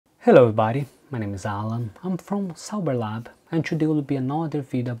Hello everybody, my name is Alan, I'm from Sauber-Lab and today will be another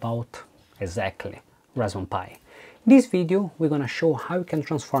video about exactly Raspberry Pi. In this video we're gonna show how you can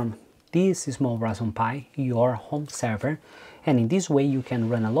transform this small Raspberry Pi in your home server, and in this way you can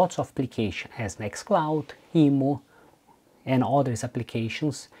run a lot of applications as Nextcloud, Imo and other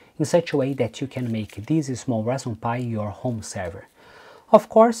applications in such a way that you can make this small Raspberry Pi your home server. Of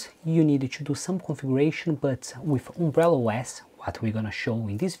course, you need to do some configuration, but with UmbrelOS, what we're gonna show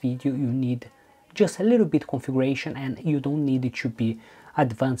in this video, you need just a little bit configuration and you don't need to be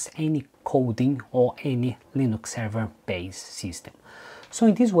advanced any coding or any Linux server based system. So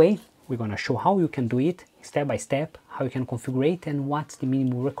in this way, we're gonna show how you can do it step by step, how you can configure it and what's the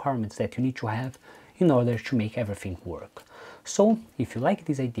minimum requirements that you need to have in order to make everything work. So if you like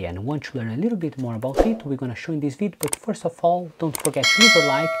this idea and want to learn a little bit more about it, we're gonna show in this video, but first of all, don't forget to leave a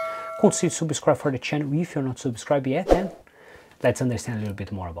like, consider subscribe for the channel if you're not subscribed yet, and let's understand a little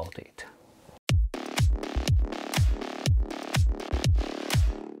bit more about it.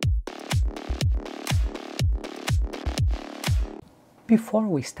 Before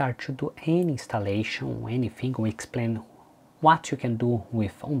we start to do any installation or anything, we explain what you can do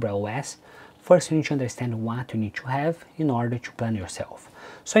with UmbrelOS. First, you need to understand what you need to have in order to plan yourself.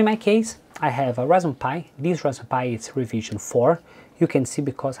 So in my case, I have a Raspberry Pi. This Raspberry Pi is revision 4. You can see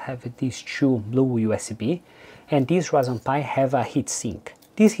because I have these two blue USB, and this Raspberry Pi have a heatsink.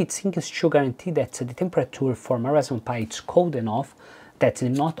 This heatsink is to guarantee that the temperature for my Raspberry Pi is cold enough that it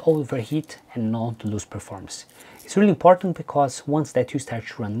not overheat and not lose performance. It's really important because once that you start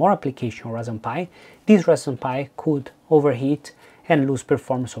to run more application on Raspberry Pi, this Raspberry Pi could overheat and lose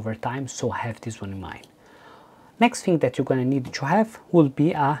performance over time, so have this one in mind. Next thing that you're gonna need to have will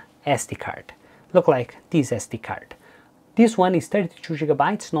be a SD card. Look like this SD card. This one is 32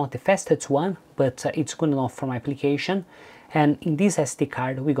 GB, not the fastest one, but it's good enough for my application. And in this SD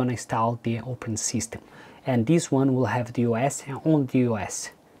card, we're gonna install the operating system. And this one will have the OS and only the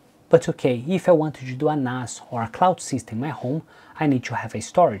OS. But okay, if I wanted to do a NAS or a cloud system in my home, I need to have a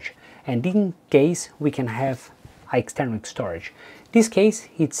storage. And in case, we can have external storage. In this case,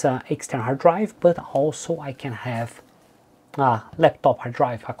 it's an external hard drive, but also I can have a laptop hard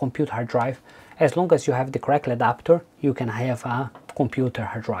drive, a computer hard drive. As long as you have the correct adapter, you can have a computer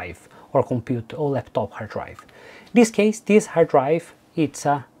hard drive or computer or laptop hard drive. In this case, this hard drive, it's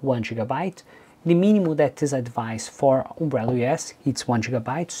a 1 GB. The minimum that is advised for UmbrelOS, it's 1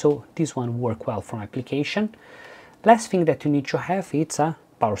 GB, so this one work well for my application. Last thing that you need to have, it's a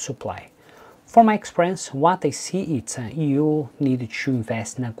power supply. For my experience, what I see is you need to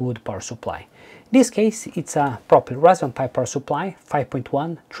invest in a good power supply. In this case, it's a proper Raspberry Pi power supply,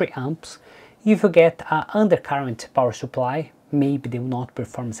 5.1, 3 amps. If you get an undercurrent power supply, maybe they will not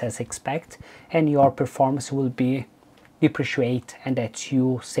perform as expected, and your performance will be depreciate, and that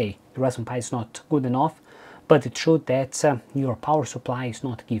you say the Raspberry Pi is not good enough, but it's true that your power supply is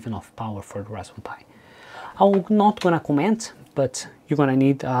not giving enough power for the Raspberry Pi. I'm not gonna comment, but you're gonna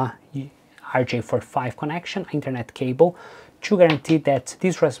need a RJ45 connection, internet cable, to guarantee that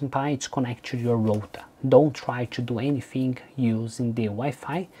this Raspberry Pi is connected to your router. Don't try to do anything using the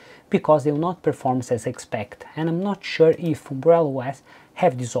Wi-Fi because they will not perform as expected, and I'm not sure if UmbrelOS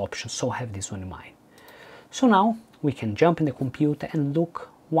have this option, so have this one in mind. So now we can jump in the computer and look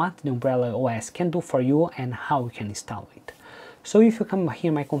what the UmbrelOS can do for you and how you can install it. So if you come here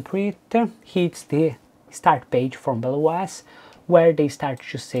in my computer, here's the start page for UmbrelOS, where they start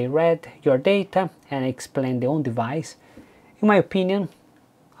to say read your data and explain the own device. In my opinion,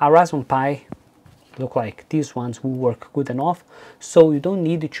 a Raspberry Pi look like these ones will work good enough, so you don't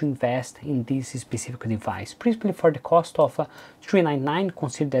need to invest in this specific device. Principally for the cost of $399,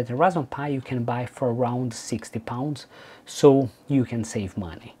 consider that the Raspberry Pi you can buy for around £60, so you can save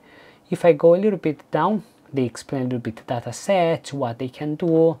money. If I go a little bit down, they explain a little bit the data set, what they can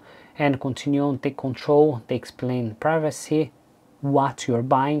do, and continue on, take control, they explain privacy, what you're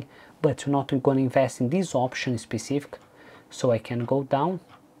buying, but you're not going to invest in this option specific. So I can go down,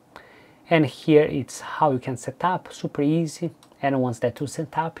 and here it's how you can set up, super easy. And once that you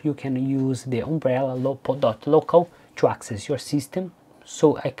set up, you can use the umbrella.local to access your system.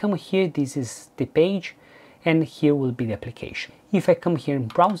 So I come here, this is the page, and here will be the application. If I come here and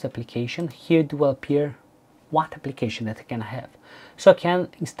browse the application, here it will appear what application that I can have. So I can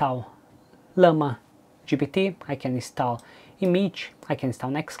install Llama GPT, I can install Image, I can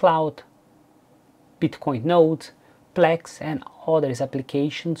install Nextcloud, Bitcoin nodes, Plex and other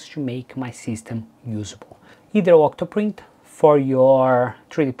applications to make my system usable. Either Octoprint for your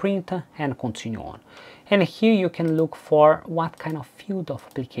 3D printer and continue on. And here you can look for what kind of field of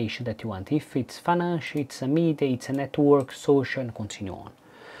application that you want. If it's financial, it's a media, it's a network, social, and continue on.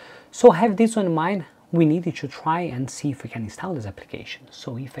 So have this one in mind, we need to try and see if we can install this application.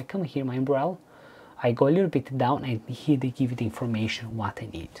 So if I come here, my Umbrel, I go a little bit down and here they give you the information what I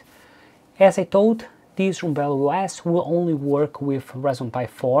need. As I told, this UmbrelOS will only work with Raspberry Pi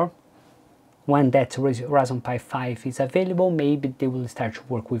 4. When that Raspberry Pi 5 is available, maybe they will start to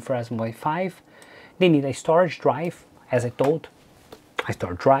work with Raspberry Pi 5. They need a storage drive, as I told, a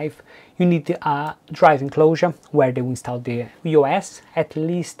storage drive. You need a drive enclosure where they will install the OS, at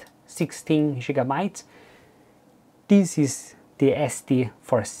least 16 gigabytes. This is the SD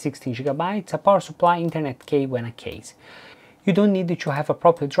for 16 gigabytes, a power supply, internet cable and a case. You don't need to have a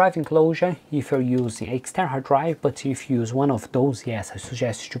proper drive enclosure if you're using an external hard drive, but if you use one of those, yes, I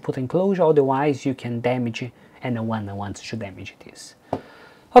suggest you to put enclosure, otherwise you can damage it and no one wants to damage this.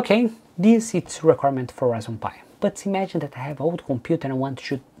 Okay, this is requirement for Raspberry Pi, but imagine that I have an old computer and I want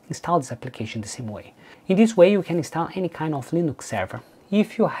to install this application the same way. In this way you can install any kind of Linux server.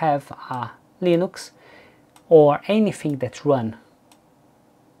 If you have a Linux or anything that run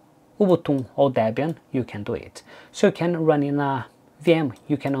Ubuntu or Debian, you can do it. So you can run in a VM,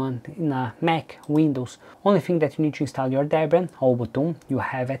 you can run in a Mac, Windows. Only thing that you need to install your Debian or Ubuntu, you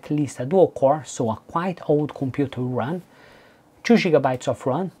have at least a dual core, so a quite old computer will run, 2 GB of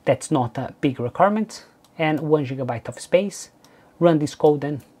RAM, that's not a big requirement, and 1 GB of space. Run this code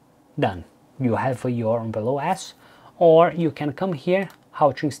and done. You have your UmbrelOS, or you can come here,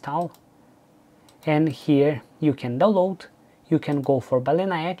 how to install, and here you can download. You can go for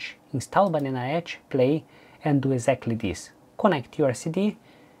Banana Edge, install Banana Edge, play, and do exactly this. Connect your CD,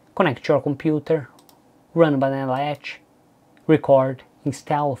 connect your computer, run Banana Edge, record,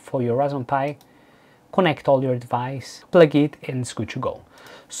 install for your Raspberry Pi, connect all your device, plug it, and it's good to go.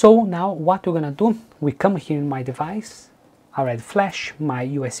 So now what we're gonna do, we come here in my device, I already flash my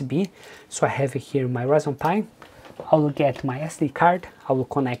USB, so I have here my Raspberry Pi. I will get my SD card, I will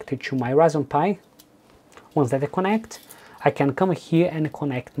connect it to my Raspberry Pi. Once that I connect, I can come here and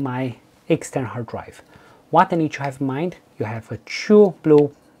connect my external hard drive. What I need to have in mind, you have two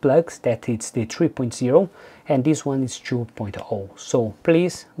blue plugs, that is the 3.0 and this one is 2.0. So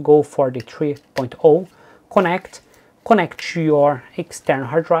please go for the 3.0, connect to your external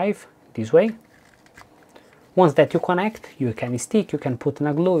hard drive this way. Once that you connect, you can stick, you can put in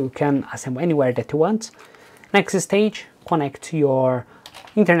a glue, you can assemble anywhere that you want. Next stage, connect your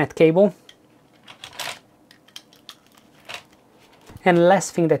internet cable. And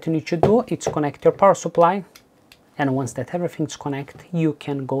last thing that you need to do is connect your power supply, and once that everything's connected, you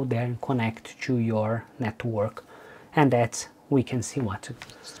can go there and connect to your network, and that's we can see what to do.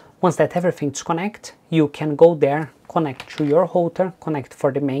 Once that everything's connected, you can go there, connect to your router, connect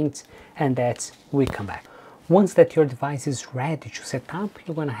for the mains, and that's we come back. Once that your device is ready to set up,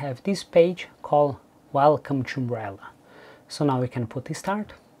 you're gonna have this page called Welcome to Umbrella. So now we can put the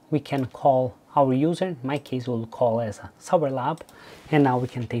start, we can call our user, in my case we'll call as a Sauber-Lab, and now we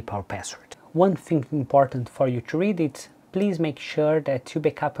can type our password. One thing important for you to read is, please make sure that you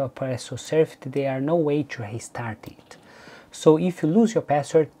backup your password so if there are no way to restart it. So if you lose your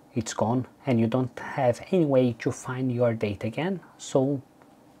password, it's gone and you don't have any way to find your data again, so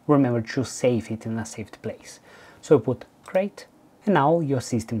remember to save it in a saved place. So put great, and now your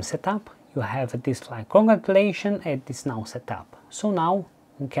system is set up. You have this flag, congratulations, it is now set up. So now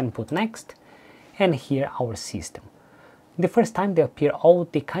we can put next, and here our system. The first time they appear all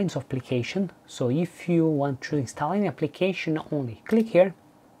the kinds of application, so if you want to install any application, only click here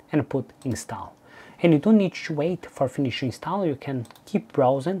and put install. And you don't need to wait for finish install, you can keep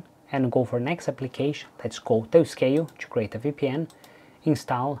browsing and go for next application. Let's go to scale to create a VPN,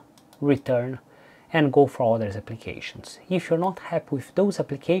 install, return, and go for other applications. If you're not happy with those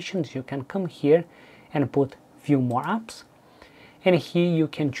applications, you can come here and put view more apps. And here you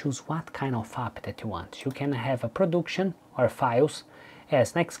can choose what kind of app that you want. You can have a production or files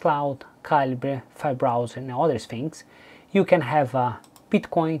as Nextcloud, Calibre, File Browser and other things. You can have a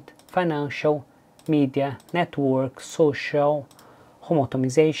Bitcoin, financial, media, network, social, home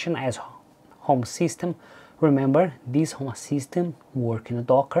automation as home system. Remember, this home assistant works in a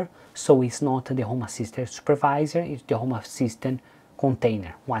Docker, so it's not the home assistant supervisor, it's the home assistant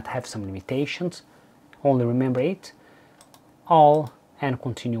container. What have some limitations, only remember it. All and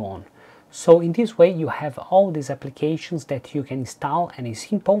continue on. So in this way you have all these applications that you can install, and it's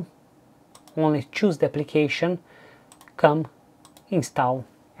simple. Only choose the application, come, install,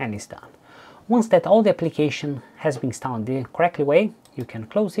 and it's done. Once that all the application has been installed the correct way, you can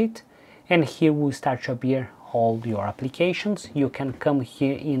close it, and here will start to appear all your applications. You can come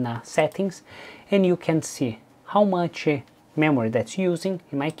here in settings and you can see how much memory that's using.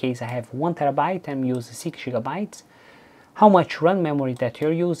 In my case I have 1 terabyte, I'm using 6 gigabytes. how much RAM memory that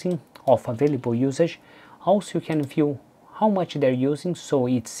you're using, of available usage. Also you can view how much they're using, so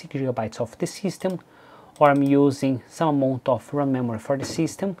it's 6 GB of the system, or I'm using some amount of RAM memory for the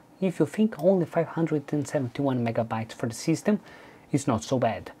system. If you think only 571 megabytes for the system, it's not so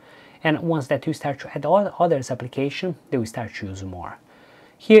bad. And once that you start to add all others application, they will start to use more.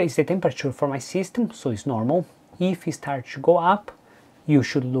 Here is the temperature for my system, so it's normal. If it starts to go up, you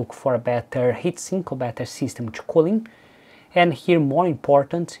should look for a better heatsink or better system to cooling. And here, more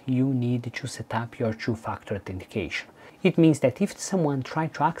important, you need to set up your two-factor authentication. It means that if someone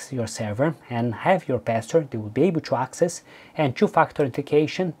tries to access your server and have your password, they will be able to access, and two-factor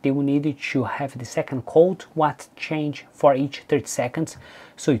authentication, they will need to have the second code, what change for each 30 seconds,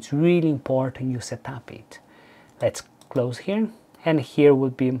 so it's really important you set up it. Let's close here, and here will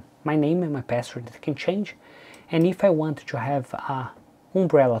be my name and my password that I can change. And if I want to have a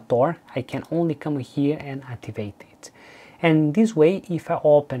Umbrella Tor, I can only come here and activate it. And this way, if I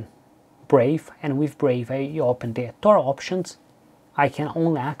open Brave, and with Brave I open the Tor options, I can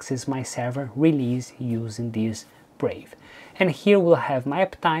only access my server really easy using this Brave. And here we'll have my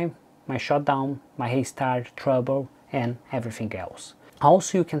uptime, my shutdown, my restart, trouble, and everything else.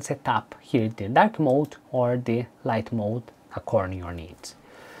 Also you can set up here the dark mode or the light mode according to your needs.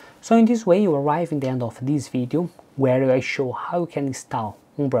 So in this way you arrive in the end of this video, where I show how you can install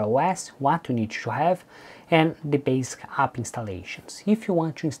UmbrelOS, what you need to have, and the basic app installations. If you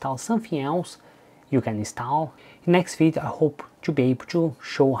want to install something else, you can install. In the next video I hope to be able to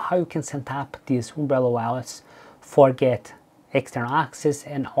show how you can set up this UmbrelOS for get external access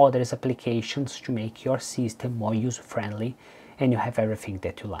and other applications to make your system more user-friendly and you have everything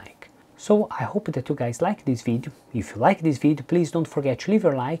that you like. So I hope that you guys like this video. If you like this video, please don't forget to leave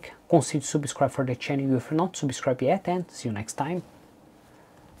your like, consider subscribe for the channel if you're not subscribed yet, and see you next time.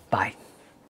 Bye.